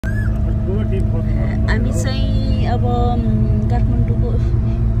हामी चाहिँ अब काठमाडौँको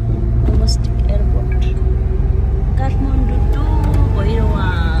domestic airport Kathmandu to Bhairahawa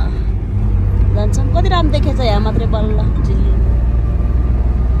जान्छौँ। कति राम्रो देखेछ यहाँ मात्रै बल्ल झिल्ली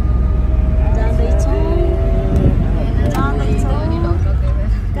जाँदैछौँ कहाँ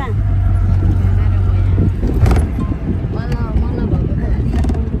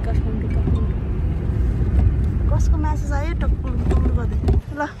काठमाडौँ कसको म्यासेज आयो टक्कुर गर्दै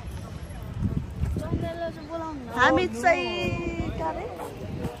ल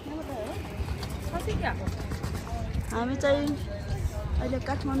हामी चाहिँ अहिले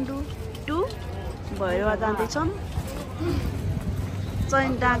काठमाडौँ टु भैरवा जाँदैछौँ।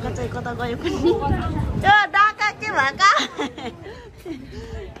 चैन डाका चाहिँ कता गयो पनि यो डाका के भएका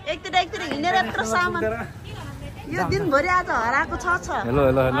एकतिर हिँडेर यत्रो सामान यो दिनभरि आज हराएको छ हेलो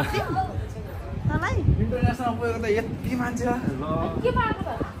हेलो हेलो तँलाई इन्टरनेसनल पुगेको त यति मान्छे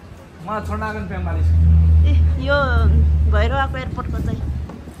म छोड्नागन फ्यामिली ए यो भैरवाको एयरपोर्टको चाहिँ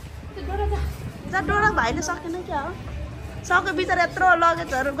डोरा भाइले सकेन क्या हो सक्यो बिचरा यत्रो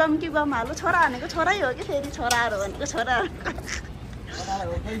लगेजहरू गम कि गम हाल्नु छोरा भनेको छोरै हो कि फेरि छोराहरू भनेको छोराहरू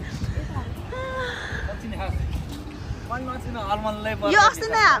यो अस्ति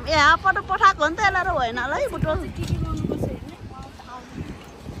नै यहाँबाट पठाएको हो नि त यसलाई होइन होला है बुटो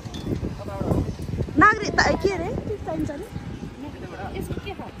नागरिकता के अरे के चाहिन्छ अरे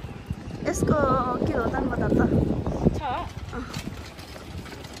यसको के हो त बता त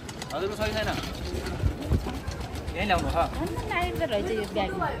हजुर सही छैन यही ल्याउनु छ नागरिकता रहेछ यो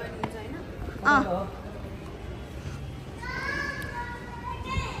गाडीमा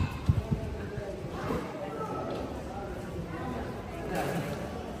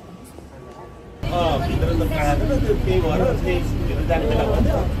भित्र त काँडा त त्यो केही भएर त्यही भित्र जाने बेला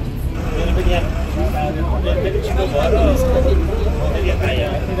भयो मैले पनि यहाँ छिटो भएर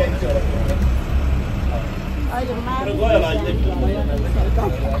गयो होला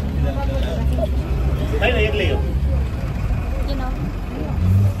होइन एक्लै हो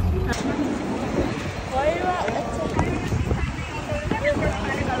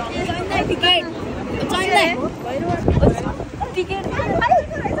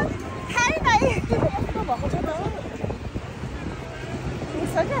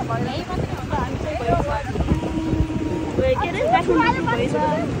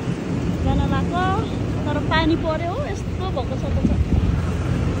जान लाग्यो तर पानी पर्यो हो यस्तो भएको छ त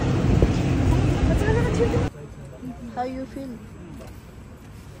How you feel?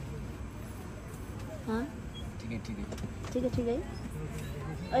 ठिकै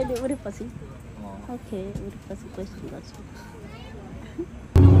अहिले उडेपछि ओके उडेपछि क्वेसन गर्छु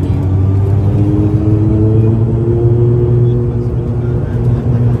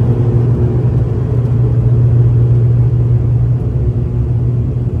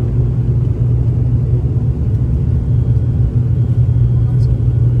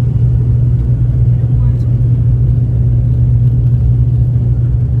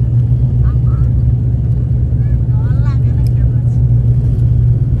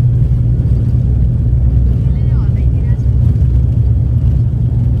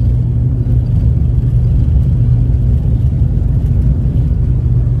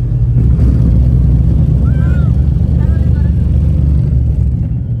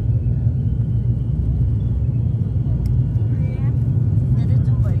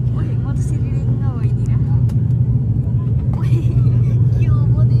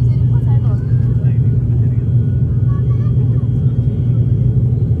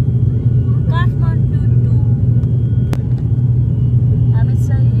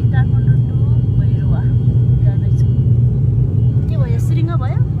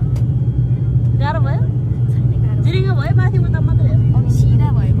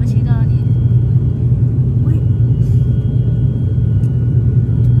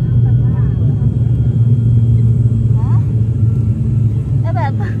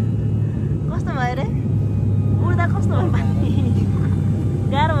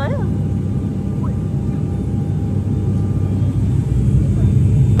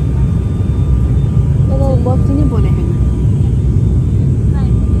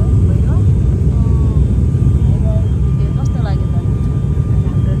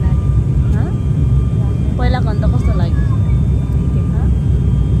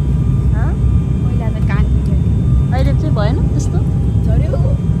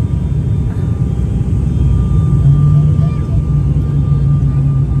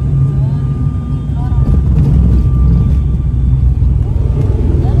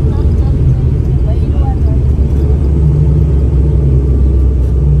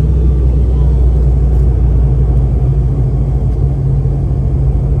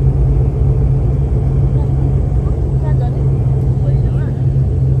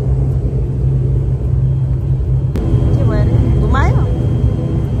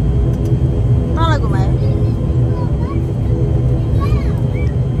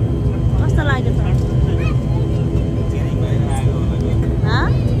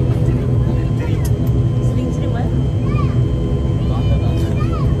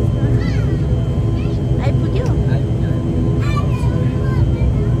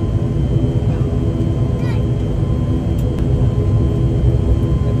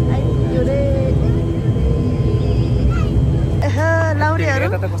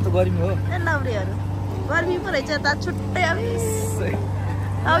गर्मी हो ए लौरीहरू गर्मी पो रहेछ त छुट्टै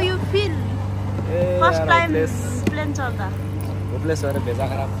how you feel first time plain चढ्दा होपलेस भएर भेजा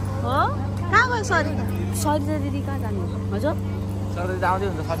खराब हो कहाँ गयो सरी सरिता दिदी कहाँ जानु हजुर सर दिदी आउँदै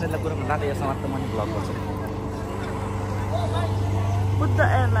हुन्छ सचेतलाई कुरो भन्दा यसमा मात्र म ब्लग गर्छु बुद्ध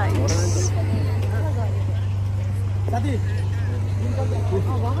एयरलाइन्स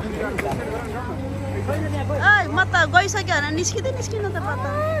म त गइसक्यो भने निस्किनु त पत्ता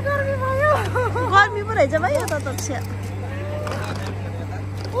गर्मी पो रहेछ भाइ यो त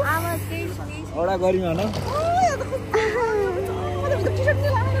एउटा गर्मी होइन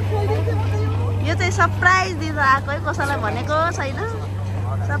यो चाहिँ सरप्राइज दिन आएको है कसैलाई भनेको छैन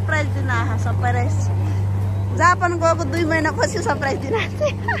सरप्राइज दिन आएको सरप्राइज जापान गएको 2 महिनापछि सरप्राइज दिन आएको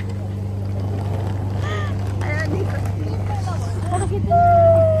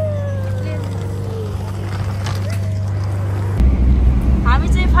हामी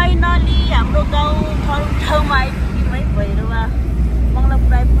चाहिँ फाइनली हाम्रो ठाउँमा आइपुग्यौँ है भैरवा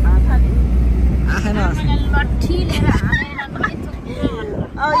मङ्गलपुर आइपुग्न थाल्यो लट्ठी लिएर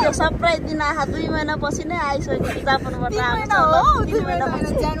अब यो सरप्राइज दिन आएको 2 महिनापछि नै आइसक्यो जापानबाट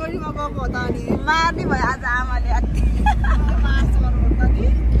मार्ने भयो आज आमाले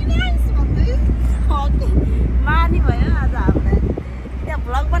मार्ने भयो आज हामीलाई त्यहाँ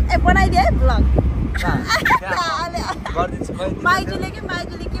भ्लग बनाइदियो है भ्लग माइजूले के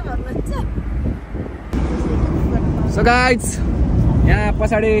भन्नुहुन्छ सो गाइज यहाँ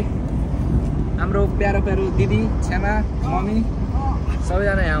पछाडि हाम्रो प्यारो दिदी छेमा मम्मी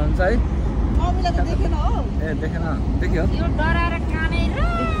सबैजना यहाँ हुन्छ है ए देखेन देख्यो यो डराएर कानेर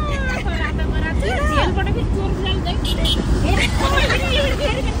झेलबाट पनि चोर जान्छ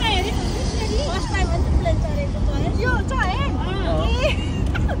यो चढे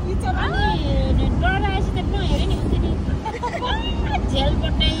डराएपछि त नहेरे नि हुन्छ नि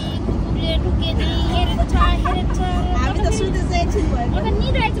झेलबाटै कुकुरले ढुकेछ हेरेछ हामी त सुतेछ एकछिन भयो म त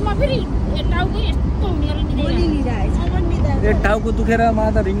निदाएछु म फेरि टाउको यस्तो हुने ए टाउको दुखेर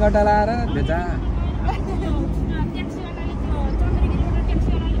मलाई त रिङ्गटा लाएर भेजा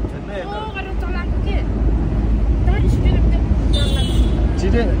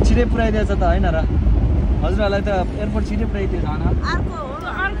छिटै पुऱ्याइदिएछ त होइन र हजुरहरूलाई त एयरपोर्ट छिटै पुऱ्याइदिएछ होइन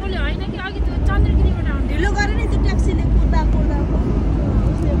अर्कोले होइन कि अघि त्यो चन्द्रगिरीबाट आउँछ ढिलो गरे नि त्यो ट्याक्सीले कुद्दा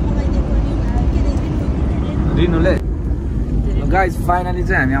उसले मगाइदिएको रिनुले गाइज फाइनली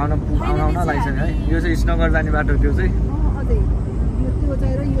चाहिँ हामी आउन लागिसक्यो है यो चाहिँ स्नगर जाने बाटो त्यो चाहिँ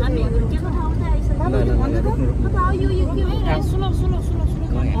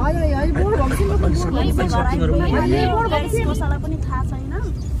पनि थाहा छैन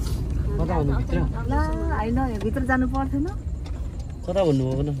भित्र जानु पर्दैन कता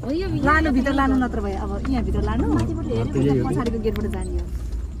भन्नुभयो लानु भित्र लानु नत्र भयो अब यहाँ भित्र लानु पछाडिको गेटबाट जाने हो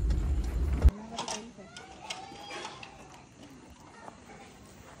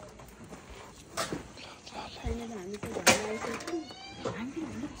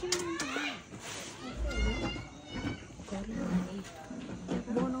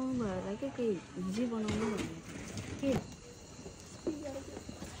बनाउनु भएर के हिजो बनाउनु के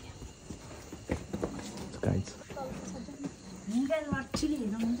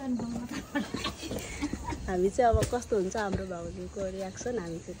हामी चाहिँ अब कस्तो हुन्छ हाम्रो भाउजूको रियाक्सन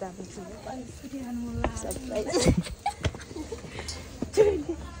हामी चाहिँ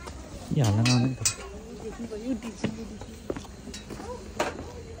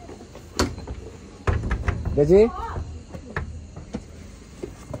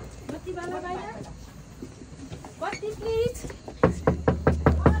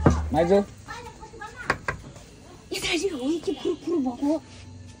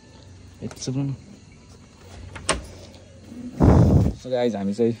So guys,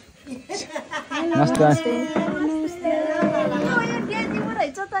 हामी चाहिँ मस्त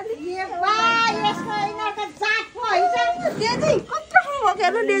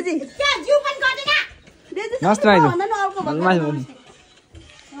मस्त आइज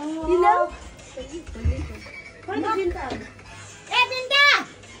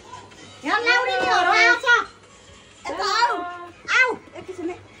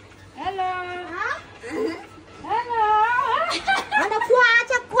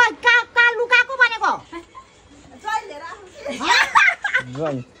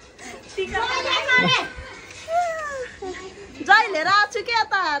जय लिएर आउँछु के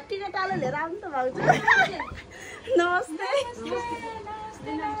त टिका टालो लिएर आउनु त भाउजू नमस्ते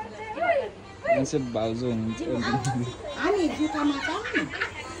नमस्ते भाउजू हुनुहुन्छ अनि जुत्तामा छ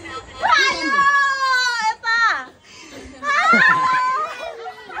यता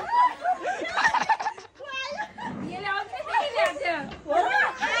यसले आउँछ नि ल्यान्छ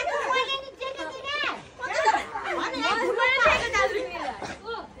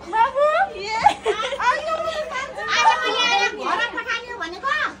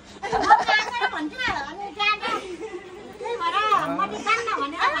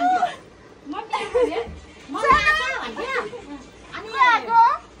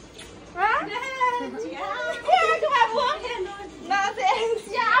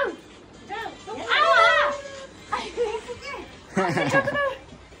मम्मी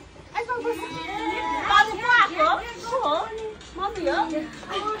हो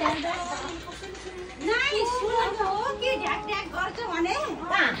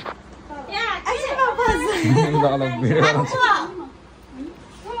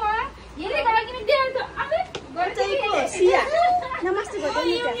नमस्ते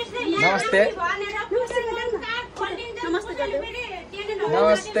नमस्ते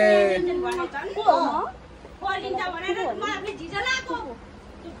नमस्ते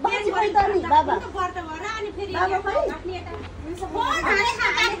बाबा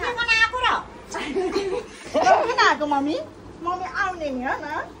मम्मी मम्मी आउने नि हो न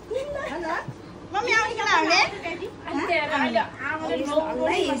मम्मी आउने किन आउने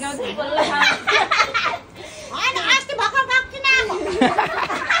अस्ति भर्खर गएको किन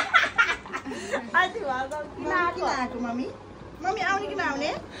आएको मम्मी मम्मी आउने किन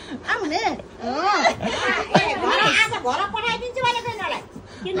आउने आउने आज घर पठाइदिन्छु भनेको यिनीहरूलाई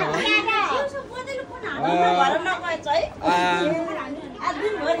किन घर नगएछ है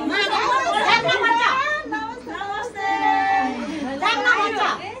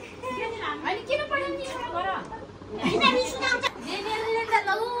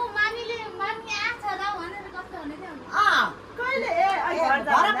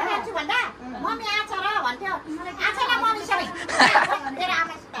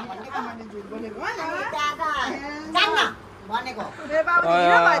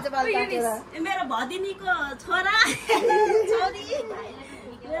मेरो भदिनीको छोरा छोरी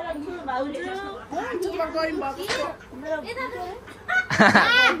मेरो ठुलो भाउजू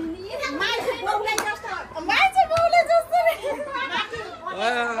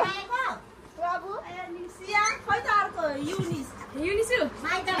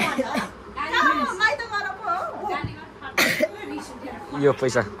यो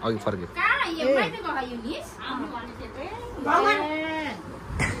पैसा अघि फर्क्यो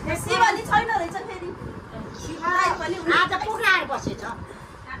शिवानी छैन रहेछ फेरि आज पुग्लाएर बसेछ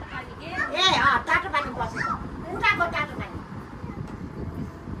ए टाटो पानी बसेछ उठाको टाटो पानी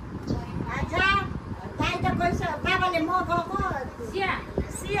आजा दाइ त पैसा बाबाले म गएको सिया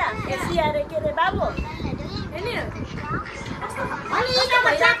सिया रे के रे बाबु हैन अनि यो त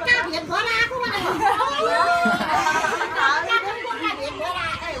चाक्का भेट भएर आएको भनेको भेट भएर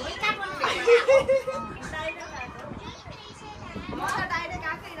आए होइ का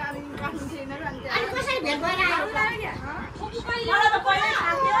अनि कसरी भेट भएर आयो मलाई त पहिल्यै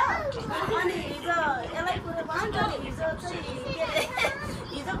थाहा थियो अनि हिजो यसलाई कुरा भन्छु हिजो चाहिँ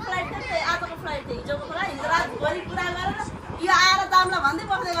हिजो फ्लाइट थियो आजको फ्लाइट थियो हिजोको कुरा हिजो रातभरि कुरा गरेर यो आएर जाम्ला भन्दै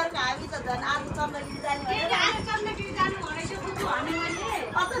बस्दै गरेको हामी त झन् आज चन्द्रगिरी जाने अचानक चन्द्रगिरी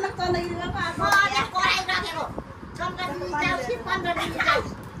गएको कराइराखेको चन्द्रगिरी जाउँछि 15 दिन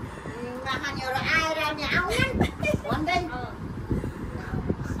जाउँछि कहानीहरू आएर अनि आउन भन्दै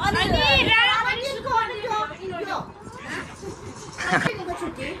अनि रामजीको अनि यो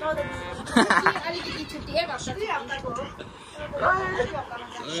छुट्टी अलिकति छुट्टी एक हप्ताको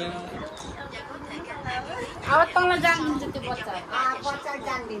अब तल जान दिन्छ त्यो बच्चा बच्चा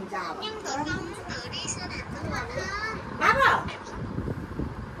जान दिन्छ बाबा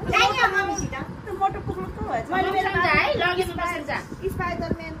जाइए मम्मीसित त्यो मोटो पुग्नु त भएछ मैले मेरो है लगेर बसेर जा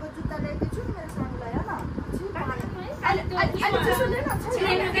स्पाइडरम्यानको जुत्ता ल्याएको छु मेरो सानोलाई हो न अहिले चिसोले न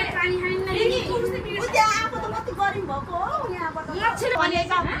पानी खाइन नि त्यहाँ आएको त कति गरिम भएको हो यहाँबाट लक्षले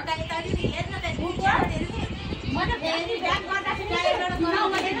भनेको हेर्न त म त फेरि ब्याक गर्दाखेरि गाडीबाट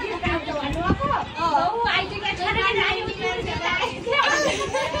नआउने भन्नुभएको औ आइटिका छोरा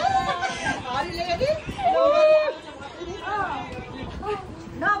हरिले कि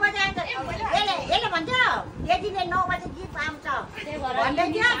 9 बजे यसले भन्छ यतिले 9 बजे गीत आउँछ भन्दै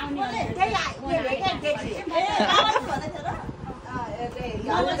थियो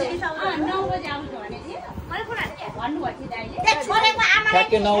त्यही छोरेको आमाले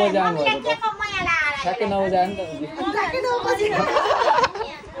ठ्याक्कै 9 बजे आउनुभएको ठ्याक्कै 9 बजे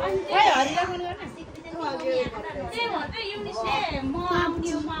आयो नि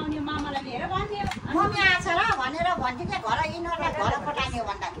मम्मी आछ र भनेर भन्थ्यो क्या घर यिनीहरूलाई घर पठाउने हो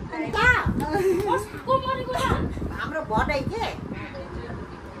भन्दाखेरि हाम्रो भदै के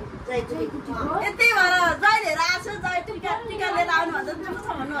यतै भएर जहिले आएको छ जहिले टिका लिएर आउनु भन्छ जुन छ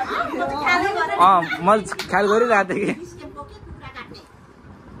भन्नु मैले ख्याल गरिरहेको थिएँ कि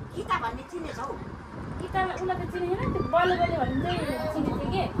गीता भन्ने चिनेछ हौ गीतालाई उनलाई त चिनेन त्यो बले बले भन्ने चाहिँ चिनेथे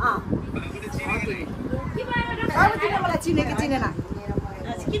के मलाई चिने कि चिनेन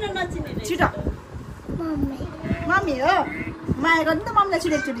किन नचिने छिटो मम्मी हो माया गर्नु त मम्मीलाई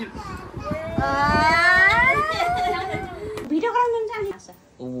छिडेको छु भिडियो गराउनु जाने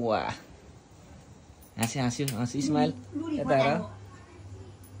वाह हाँस्यो स्माइल यता हेर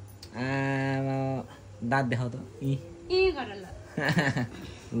दाँत देखाउ त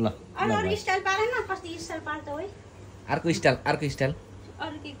ल अर्को स्टाइल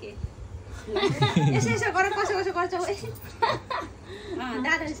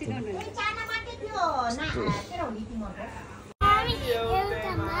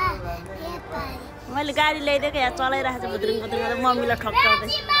मैले गाडी ल्याइदिएको यहाँ चलाइरहेको छु बुद्रुङ मम्मीलाई ठक्काउँदै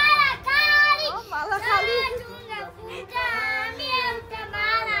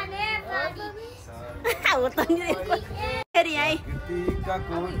फेरि यहीँ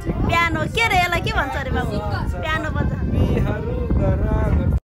पियानो के रे यसलाई के भन्छ अरे बाबु पियानो बजा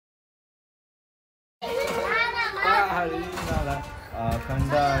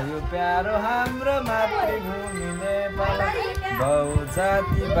अखण्ड यो प्यारो हाम्रो मातृभूमि नेपाल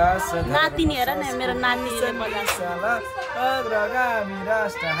बहुजाति भाषा नातिनी हेर न मेरो नातिनीले बजाउँछ अग्रगामी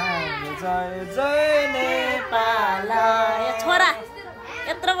राष्ट्र हाम्रो जय जय नेपाल छोरा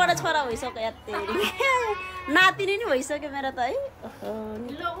यत्रो बडा छोरा भइसक्यो यति नातिनी नि भइसक्यो मेरो त है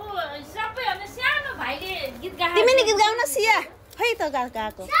तिमी नि गीत गाउन सिया खै त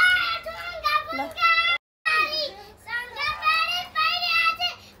गएको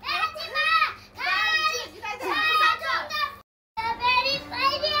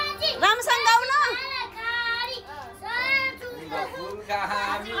रामसँग गाउन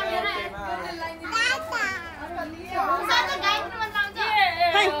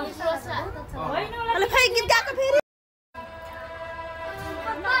गीत गाएको फेरि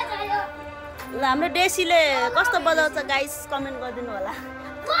ल हाम्रो डेसीले कस्तो बजाउँछ गाइस कमेन्ट गरिदिनु होला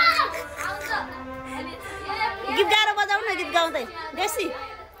गीत गाएर बजाउ न गीत गाउँदै डेसी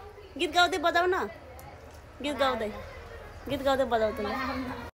गीत गाउँदै बजाउ न गीत गाउँदै बजाउ त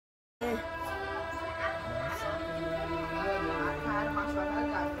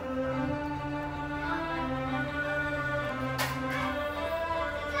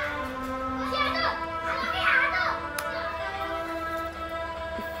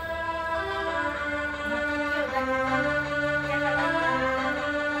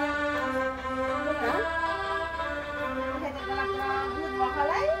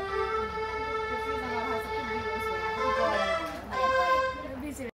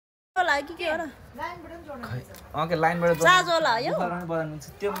के हो र ओके लाइनबाट चार्ज होला यो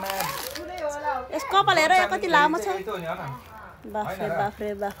त्यो यस कपाल हेर कति लामो छ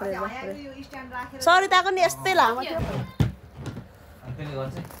बाफ्रे सरिताको नि यस्तै लामो थियो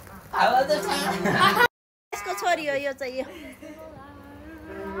यसको छोरी हो यो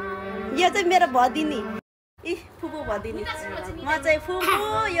चाहिँ मेरो भदिनी इ फुपू भदिनी म चाहिँ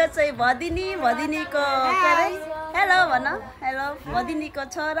फुपू यो चाहिँ भदिनीको के अरे हेलो भन हेलो भदिनीको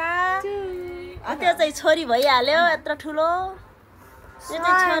छोरा त्यो चाहिँ छोरी भइहाल्यो यत्रो ठुलो यो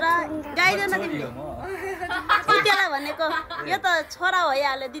चाहिँ छोरा गाइदेन तिमीले त्यसलाई भनेको यो त छोरा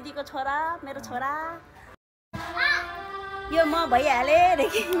भइहाल्यो दिदीको छोरा मेरो छोरा यो म भइहाले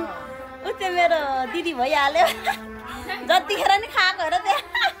देखि उ चाहिँ मेरो दिदी भइहाल्यो जतिखेर नि खाएको र त्यहाँ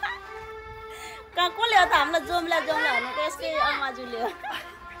कसले हो त हामीलाई जोम्ला भनेको यसकै अमाजुले हो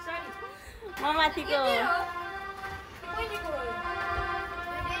म माथिको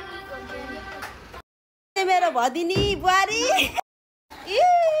मेरो भदिनी बुहारी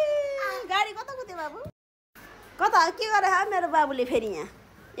गाडी कता कुद्यो बाबु कता के गरे मेरो बाबुले फेरि यहाँ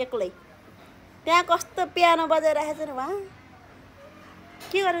एक्लै त्यहाँ कस्तो पियानो बजाइरहेको छ नि वहाँ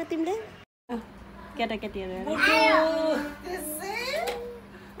के गरेको तिमीले केटाकेटीहरू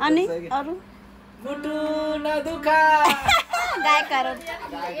अनि अरू गायकहरू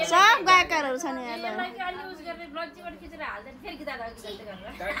सब गायकहरू छन् यहाँ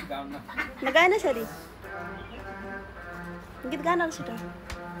गाएन छोरी गीत गान छिटो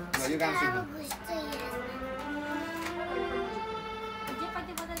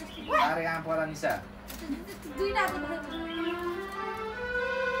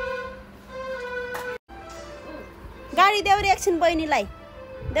गाडी देऊ एकछिन बहिनीलाई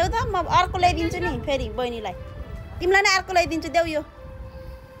देऊ त म अर्को ल्याइदिन्छु नि फेरि बहिनीलाई तिमीलाई नै अर्को ल्याइदिन्छु देऊ यो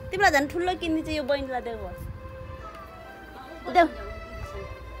तिमीलाई झन् ठुलो किनिदिन्छु यो बहिनीलाई देऊ देऊ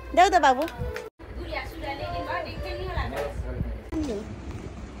देऊ त बाबु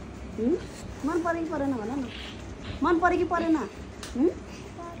मन पऱ्यो कि परेन भन न मन पऱ्यो कि परेन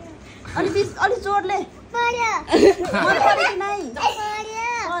अलि जोडले मन पऱ्यो कि नै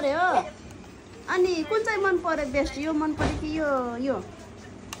पऱ्यो अनि कुन चाहिँ मन पऱ्यो बेस्ट यो मन पऱ्यो कि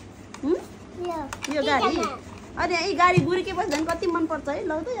यो गाडी अनि यी गाडी गुर्केपछि झन् कति मन पर्छ है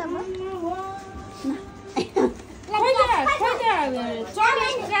लौ त अब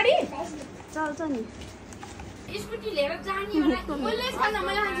चल्छ नि स्कुटी लिएर जाने होला कसले खान्छ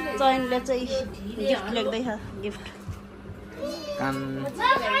मलाई हान्छु चयनले चाहिँ गिफ्ट लेख्दैछ गिफ्ट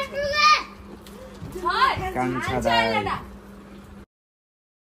कान छादा